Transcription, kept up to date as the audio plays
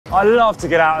I love to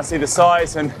get out and see the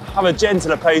sights and have a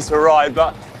gentler pace to ride,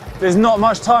 but there's not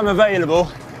much time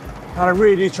available, and I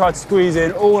really do try to squeeze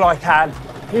in all I can,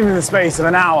 even in the space of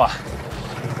an hour.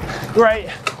 Great,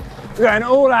 we're going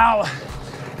all out.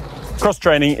 Cross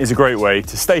training is a great way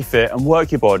to stay fit and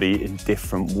work your body in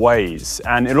different ways.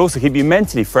 And it'll also keep you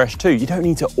mentally fresh too. You don't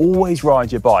need to always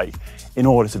ride your bike in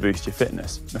order to boost your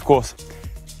fitness. And of course,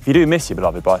 if you do miss your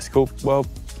beloved bicycle, well,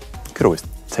 you could always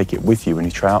take it with you when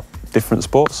you try out different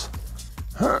sports.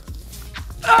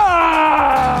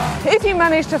 If you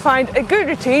manage to find a good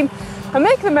routine and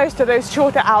make the most of those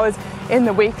shorter hours in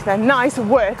the week, then nice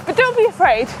work. But don't be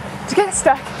afraid to get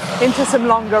stuck into some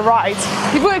longer rides.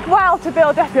 You've worked well to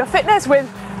build up your fitness with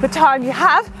the time you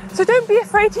have, so don't be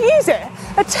afraid to use it.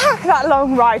 Attack that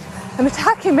long ride and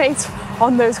attack your mates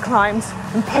on those climbs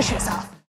and push yourself.